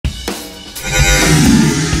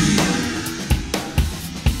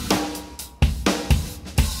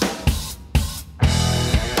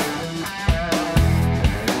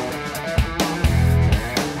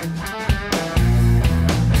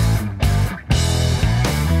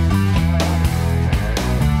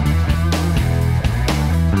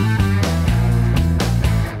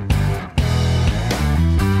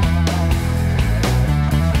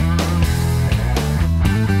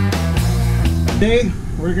Today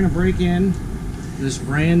we're going to break in this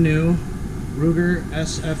brand new Ruger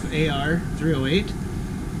SFAR 308.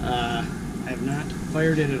 I have not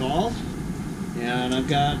fired it at all, and I've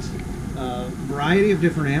got a variety of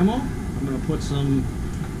different ammo. I'm going to put some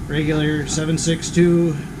regular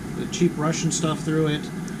 7.62, the cheap Russian stuff through it.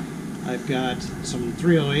 I've got some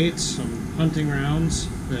 308s, some hunting rounds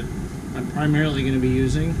that I'm primarily going to be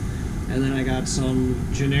using, and then I got some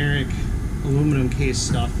generic aluminum case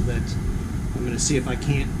stuff that I'm going to see if I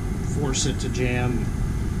can't force it to jam,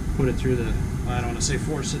 put it through the, I don't want to say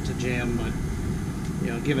force it to jam, but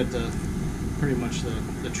you know, give it the pretty much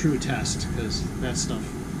the true test, because that stuff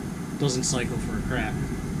doesn't cycle for a crap.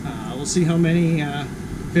 We'll see how many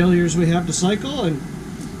failures we have to cycle, and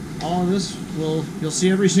all of this you'll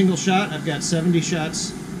see every single shot. I've got 70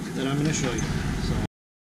 shots that I'm going to show you. So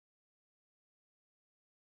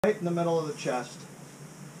right in the middle of the chest.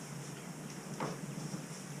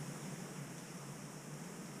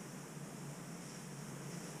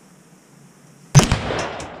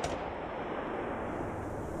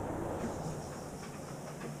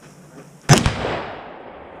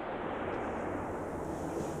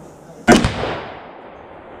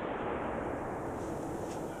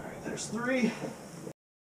 There's 3.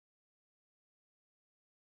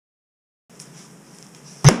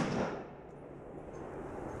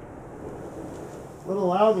 A little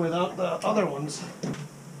loud without the other ones.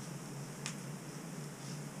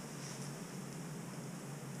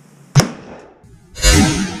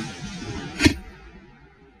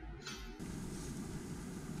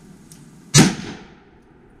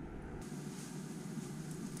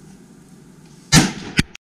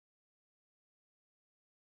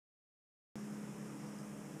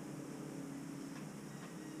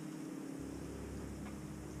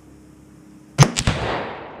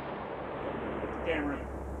 Camera.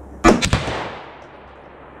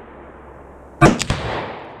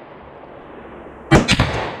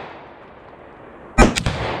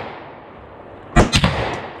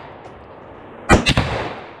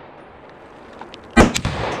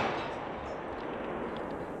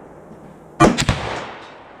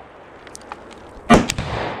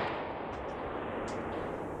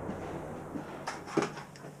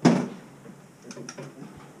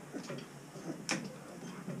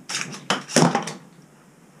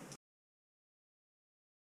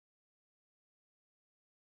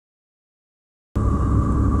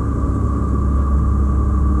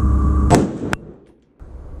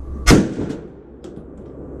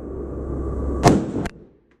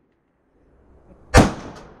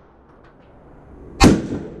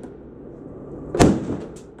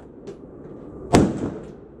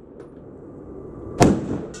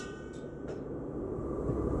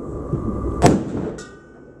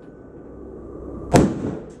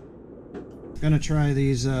 Gonna try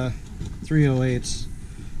these 308s,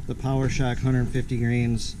 the Power Shock 150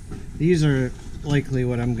 grains. These are likely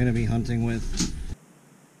what I'm gonna be hunting with.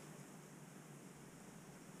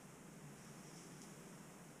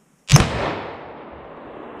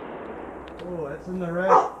 Oh, that's in the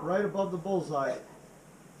right above the bullseye.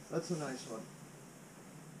 That's a nice one.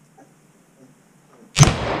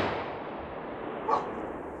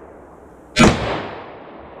 That's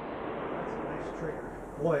a nice trigger.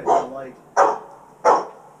 Boy, it's a light.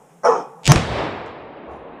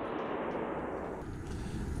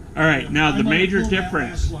 All right, now the major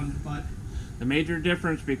difference. The major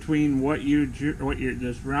difference between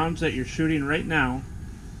the rounds that you're shooting right now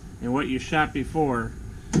and what you shot before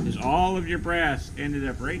is all of your brass ended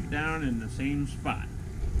up right down in the same spot.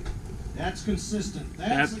 That's consistent.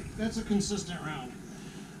 That's a consistent round.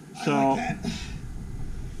 So I like that.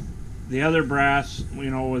 The other brass,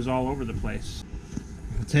 you know, was all over the place.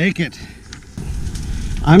 I'll take it.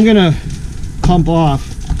 I'm gonna pump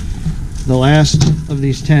off the last of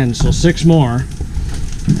these 10, so 6 more,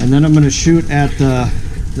 and then I'm going to shoot at the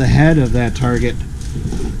head of that target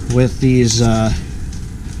with these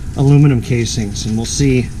aluminum casings, and we'll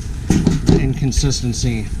see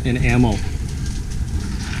inconsistency in ammo.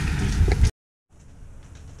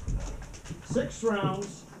 6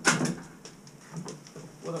 rounds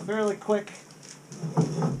with a fairly quick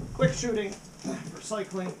shooting for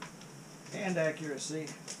cycling and accuracy.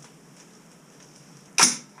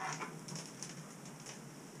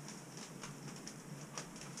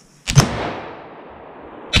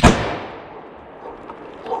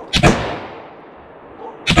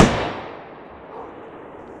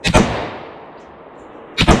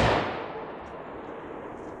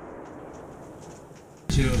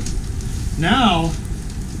 Now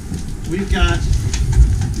we've got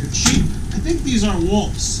your cheap, I think these are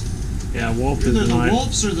Wolves. Yeah, Wolf Either is the mine.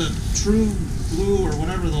 Wolves or the True Blue or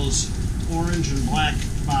whatever those orange and black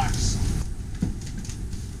box.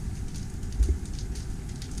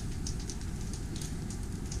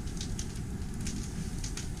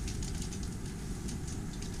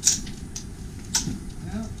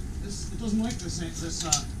 Well, it doesn't like this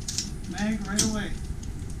mag right away.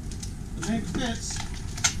 The mag fits.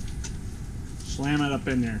 Slam it up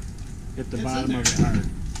in there. Hit the It's bottom in of there. it hard.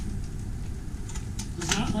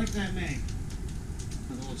 Does not like that mag.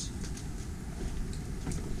 Those.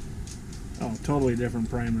 Oh, totally different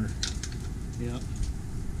primer. Yep.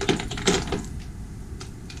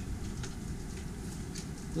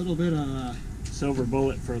 Little bit of Silver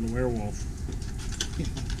bullet for the werewolf.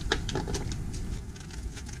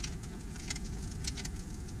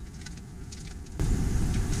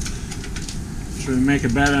 Should we make a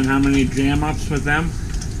bet on how many jam ups with them?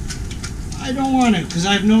 I don't want to, because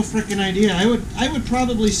I have no freaking idea. I would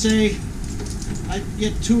probably say I'd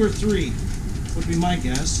get 2 or 3 would be my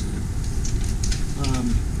guess.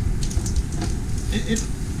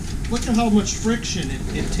 Look at how much friction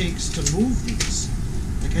it takes to move these.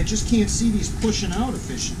 Like, I just can't see these pushing out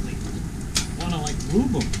efficiently. I want to like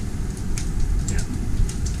lube them. Yeah.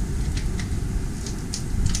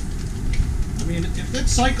 I mean, if it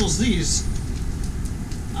cycles these,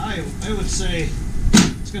 I would say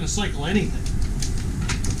it's going to cycle anything.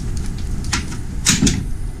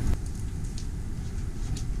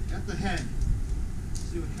 At the head,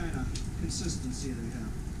 see what kind of consistency they have.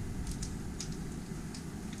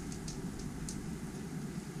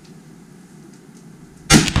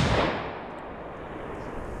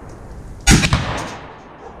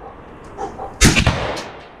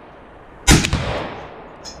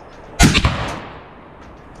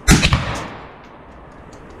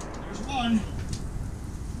 There's one.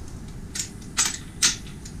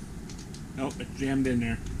 Oh, it's jammed in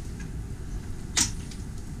there.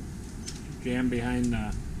 Jammed behind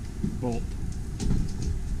the bolt.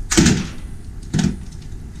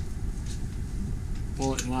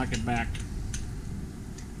 Pull it and lock it back.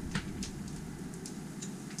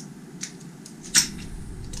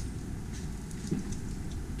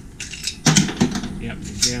 Yep,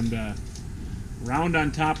 you jammed a round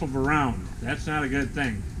on top of a round. That's not a good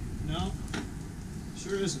thing. No,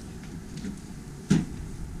 sure isn't.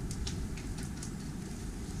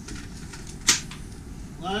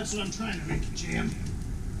 Well, that's what I'm trying to make it jam.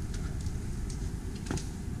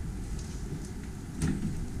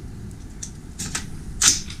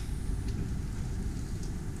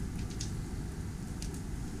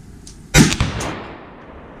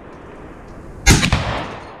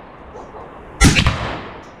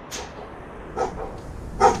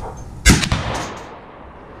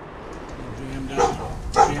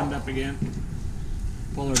 Jammed up again.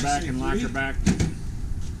 Pull her back and lock her back.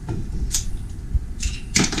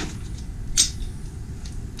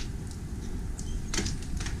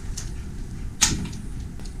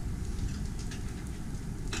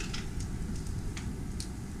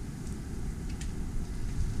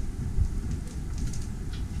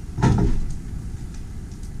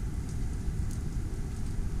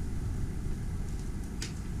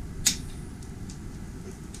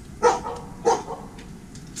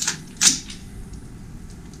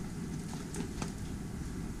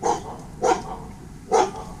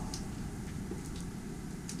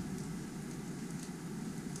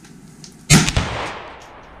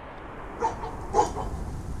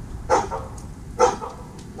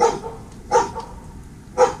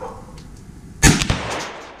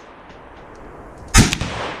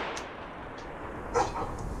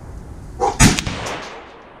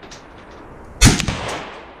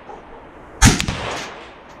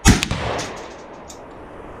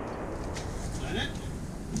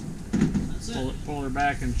 Pull her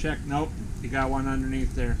back and check. Nope, you got one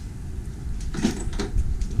underneath there.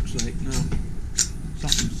 Looks like no.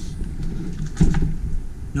 Something's.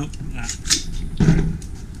 Nope.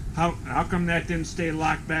 How come that didn't stay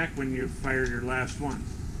locked back when you fired your last one?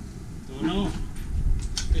 Don't know.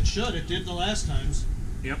 It should. It did the last times.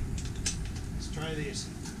 Yep. Let's try these.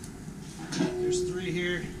 There's 3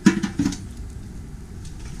 here.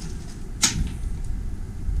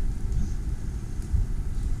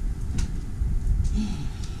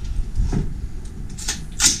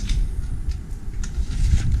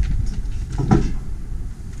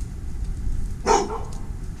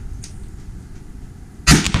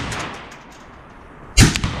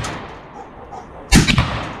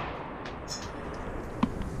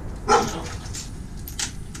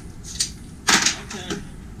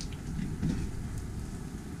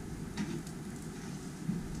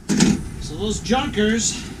 So those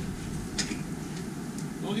junkers,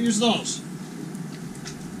 don't use those.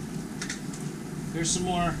 Here's some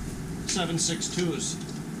more .762s.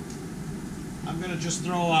 I'm going to just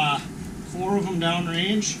throw 4 of them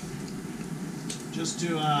downrange just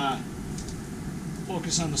to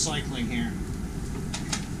focus on the cycling here.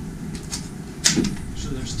 So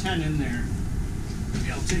there's 10 in there.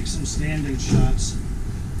 Maybe I'll take some standing shots.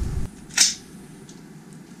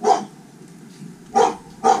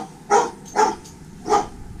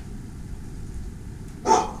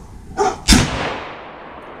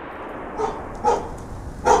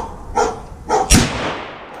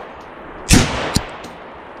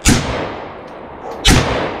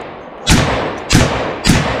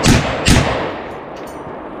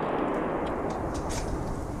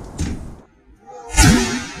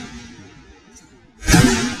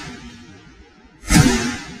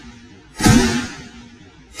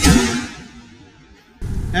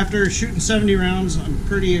 After shooting 70 rounds, I'm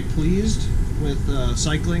pretty pleased with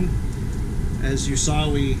cycling. As you saw,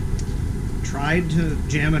 we tried to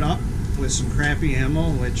jam it up with some crappy ammo,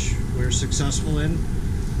 which we're successful in,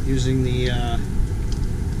 using the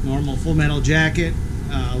normal full metal jacket,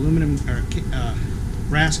 aluminum or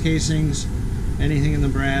brass casings, anything in the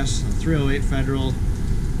brass, 308 Federal.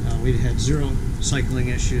 We had 0 cycling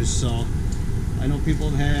issues, so I know people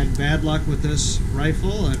have had bad luck with this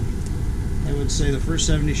rifle, and I would say the first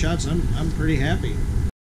 70 shots, I'm pretty happy.